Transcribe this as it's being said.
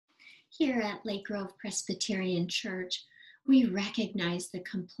Here at Lake Grove Presbyterian Church, we recognize the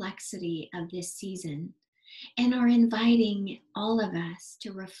complexity of this season and are inviting all of us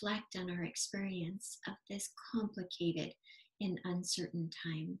to reflect on our experience of this complicated and uncertain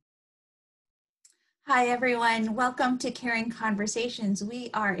time. Hi, everyone. Welcome to Caring Conversations. We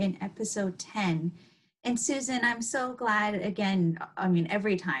are in episode 10. And Susan, I'm so glad again,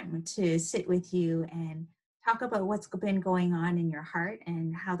 every time to sit with you and talk about what's been going on in your heart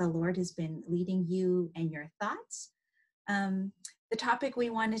and how the Lord has been leading you and your thoughts. The topic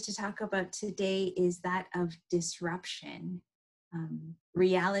we wanted to talk about today is that of disruption,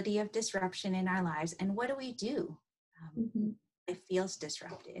 reality of disruption in our lives. And what do we do? It feels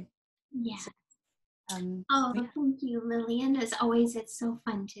disrupted. Yeah. So, Thank you, Lillian. As always, it's so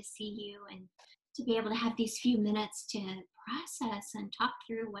fun to see you and to be able to have these few minutes to process and talk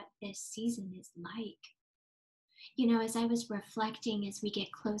through what this season is like. You know, as I was reflecting as we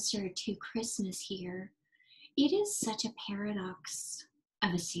get closer to Christmas here, it is such a paradox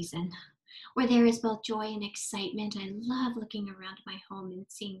of a season where there is both joy and excitement. I love looking around my home and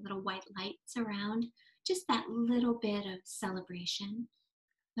seeing little white lights around, just that little bit of celebration.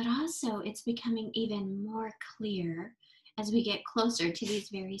 But also, it's becoming even more clear as we get closer to these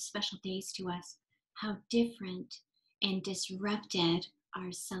very special days to us how different and disrupted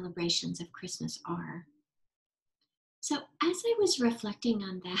our celebrations of Christmas are. So, as I was reflecting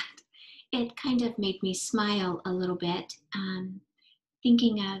on that, it kind of made me smile a little bit,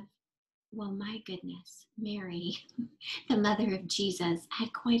 thinking of, well, my goodness, Mary, the mother of Jesus,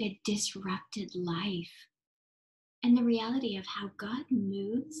 had quite a disrupted life. And the reality of how God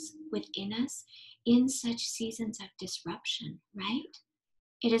moves within us in such seasons of disruption, right?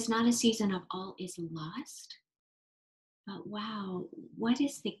 It is not a season of all is lost, but wow, what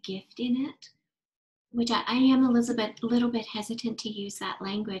is the gift in it? Which I am a little bit hesitant to use that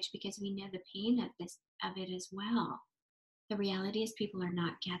language because we know the pain of it as well. The reality is people are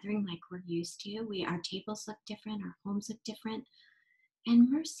not gathering like we're used to. Our tables look different, our homes look different. And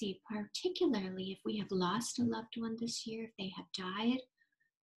mercy, particularly if we have lost a loved one this year, if they have died,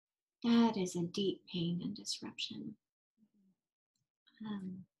 that is a deep pain and disruption.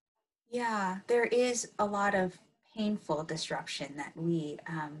 Yeah, there is a lot of painful disruption that we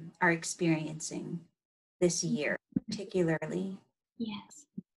are experiencing this year, particularly. Yes.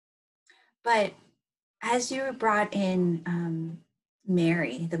 But as you brought in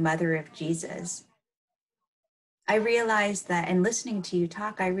Mary, the mother of Jesus, I realized that, and listening to you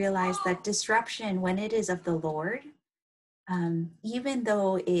talk, I realized that disruption, when it is of the Lord, even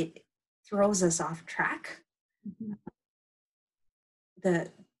though it throws us off track,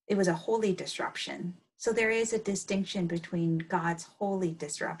 it was a holy disruption. So there is a distinction between God's holy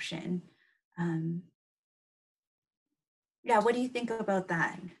disruption. What do you think about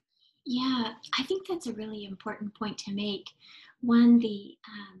that? Yeah, I think that's a really important point to make. One, the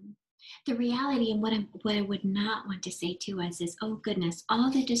reality, and what I would not want to say to us is, oh goodness,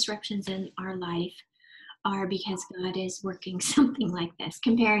 all the disruptions in our life are because God is working something like this,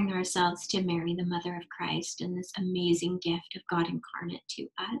 comparing ourselves to Mary, the mother of Christ, and this amazing gift of God incarnate to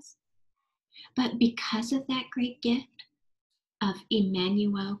us. But because of that great gift of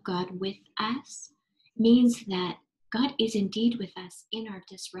Emmanuel, God with us, means that God is indeed with us in our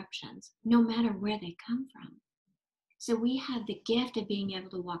disruptions, no matter where they come from. So we have the gift of being able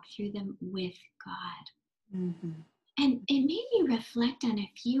to walk through them with God. Mm-hmm. And it made me reflect on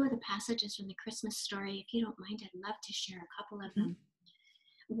a few of the passages from the Christmas story. If you don't mind, I'd love to share a couple of them.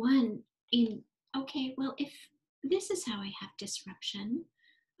 One, if this is how I have disruption,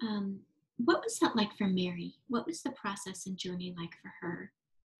 what was that like for Mary? What was the process and journey like for her?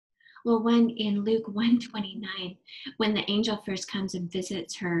 Well, when in Luke 1:29, when the angel first comes and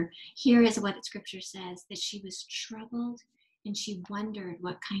visits her, here is what scripture says, that she was troubled and she wondered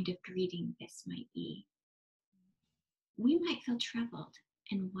what kind of greeting this might be. We might feel troubled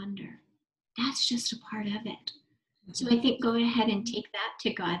and wonder. That's just a part of it. So I think go ahead and take that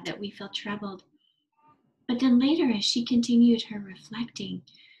to God, that we feel troubled. But then later, as she continued her reflecting,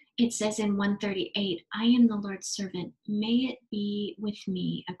 it says in 138, I am the Lord's servant. May it be with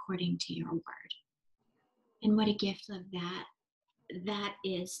me according to your word. And what a gift of that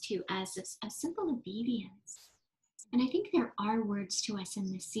is to us, a simple obedience. And I think there are words to us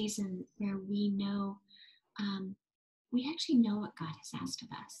in this season where we know, we actually know what God has asked of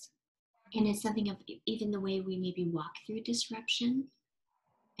us. And it's something of even the way we maybe walk through disruption.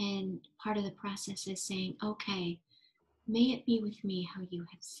 And part of the process is saying, okay, may it be with me how you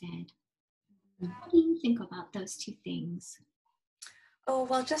have said. What do you think about those two things? Oh,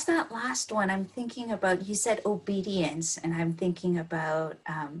 well, just that last one, I'm thinking about, you said obedience, and I'm thinking about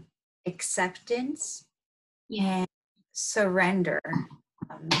acceptance Yeah. and surrender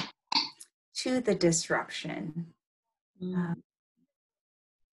um, to the disruption. Mm.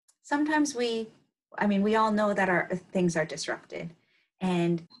 Sometimes we all know that our things are disrupted,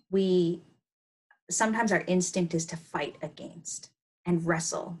 and sometimes our instinct is to fight against and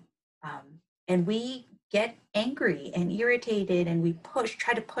wrestle. And we get angry and irritated, and we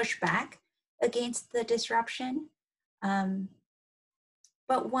try to push back against the disruption. Um,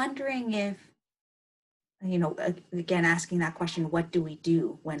 but wondering if, again, asking that question, what do we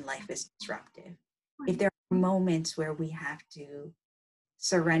do when life is disruptive? If there are moments where we have to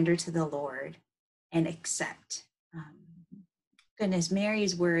surrender to the Lord and accept. Goodness,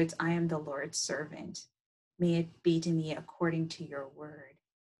 Mary's words, I am the Lord's servant. May it be to me according to your word,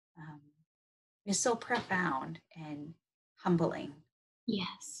 is so profound and humbling.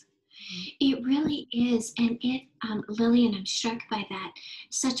 Yes, it really is. And Lillian, I'm struck by that,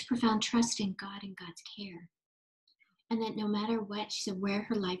 such profound trust in God and God's care. And that no matter what, she said, where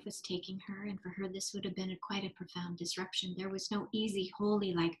her life was taking her, and for her, this would have been quite a profound disruption. There was no easy,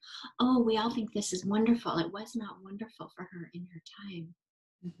 holy, like, oh, we all think this is wonderful. It was not wonderful for her in her time,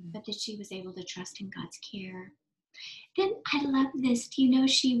 but that she was able to trust in God's care. Then I love this. Do you know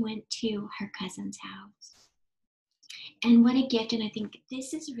she went to her cousin's house? And what a gift. And I think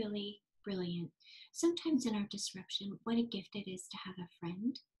this is really brilliant. Sometimes in our disruption, what a gift it is to have a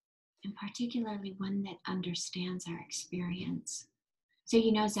friend, and particularly one that understands our experience. So,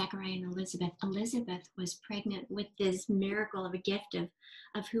 Zachariah and Elizabeth. Elizabeth was pregnant with this miracle of a gift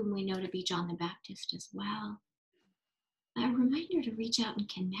of whom we know to be John the Baptist as well. A reminder to reach out and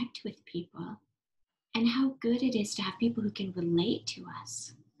connect with people, and how good it is to have people who can relate to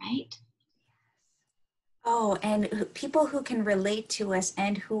us, right? Oh, and people who can relate to us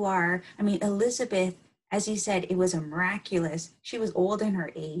and who are, Elizabeth, as you said, it was a miraculous. She was old in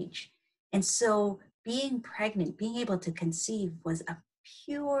her age. And so being pregnant, being able to conceive was a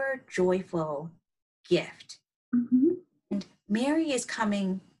pure, joyful gift. Mm-hmm. And Mary is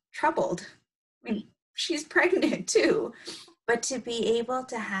coming troubled. She's pregnant too. But to be able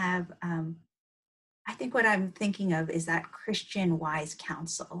to have, I think what I'm thinking of is that Christian wise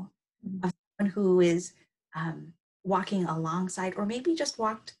counsel of someone who is walking alongside, or maybe just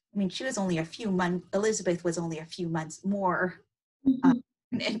walked. She was only a few months, Elizabeth was only a few months more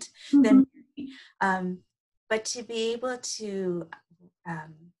pregnant than Mary. But to be able to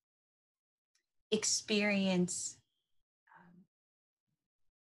experience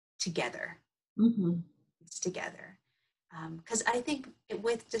together, it's together. Because I think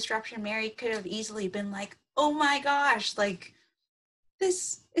with disruption, Mary could have easily been like, oh my gosh, like,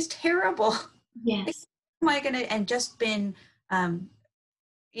 this is terrible. Yes. Am I gonna, and just been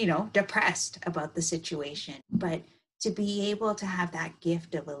depressed about the situation. But to be able to have that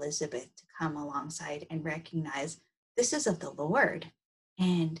gift of Elizabeth to come alongside and recognize this is of the Lord,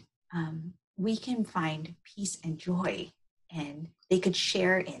 and we can find peace and joy, and they could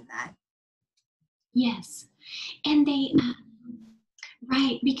share in that. Yes. And they,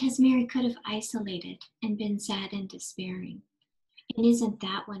 right, because Mary could have isolated and been sad and despairing. And isn't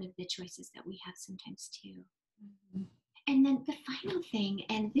that one of the choices that we have sometimes too? And then the final thing,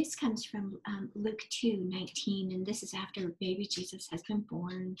 and this comes from Luke 2:19, and this is after baby Jesus has been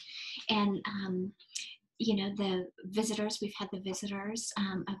born. And, the visitors, we've had the visitors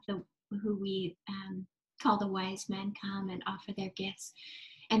of who we call the wise men come and offer their gifts,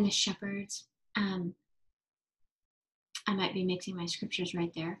 and the shepherds. I might be mixing my scriptures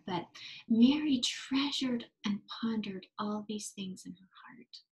right there, but Mary treasured and pondered all these things in her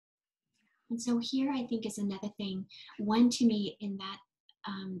heart. And so here I think is another thing, one to me in that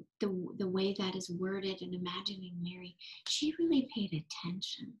the way that is worded and imagining Mary, she really paid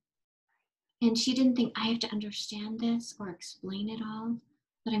attention. And she didn't think, I have to understand this or explain it all,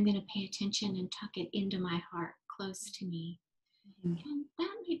 but I'm going to pay attention and tuck it into my heart, close to me. And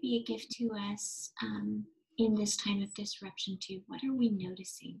that might be a gift to us in this time of disruption too. What are we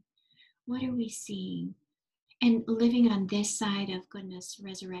noticing? What are we seeing? And living on this side of goodness,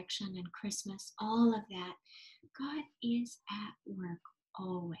 resurrection and Christmas, all of that, God is at work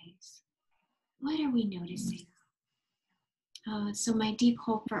always. What are we noticing? So my deep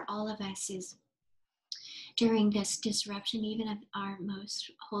hope for all of us is during this disruption, even of our most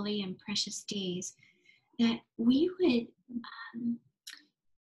holy and precious days, that we would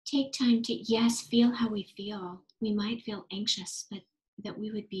take time to, yes, feel how we feel. We might feel anxious, but that we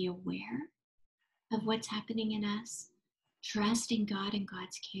would be aware of what's happening in us, trust in God and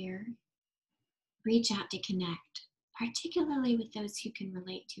God's care, reach out to connect, particularly with those who can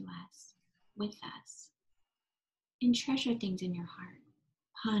relate to us, with us, and treasure things in your heart,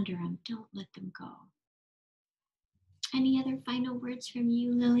 Ponder them. Don't let them go. Any other final words from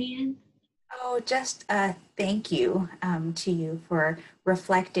you, Lillian? Oh, just thank you to you for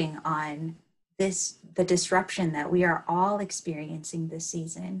reflecting on the disruption that we are all experiencing this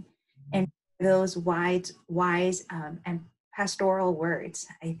season, and those wise and pastoral words.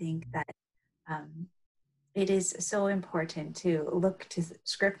 I think that um, it is so important to look to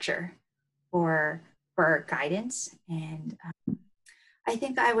Scripture for guidance. And I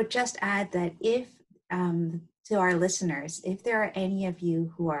think I would just add that if to our listeners, if there are any of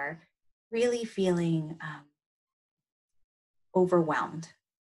you who are really feeling overwhelmed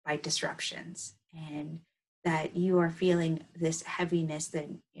by disruptions, and that you are feeling this heaviness, that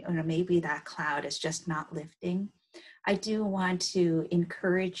maybe that cloud is just not lifting, I do want to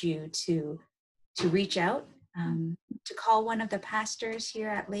encourage you to reach out, to call one of the pastors here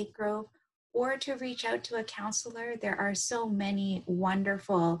at Lake Grove, or to reach out to a counselor. There are so many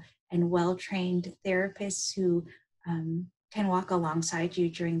wonderful and well-trained therapists who can walk alongside you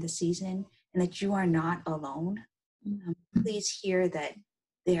during the season, and that you are not alone. Please hear that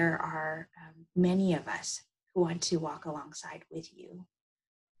there are many of us who want to walk alongside with you.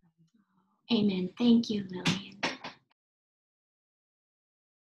 Amen. Thank you, Lillian.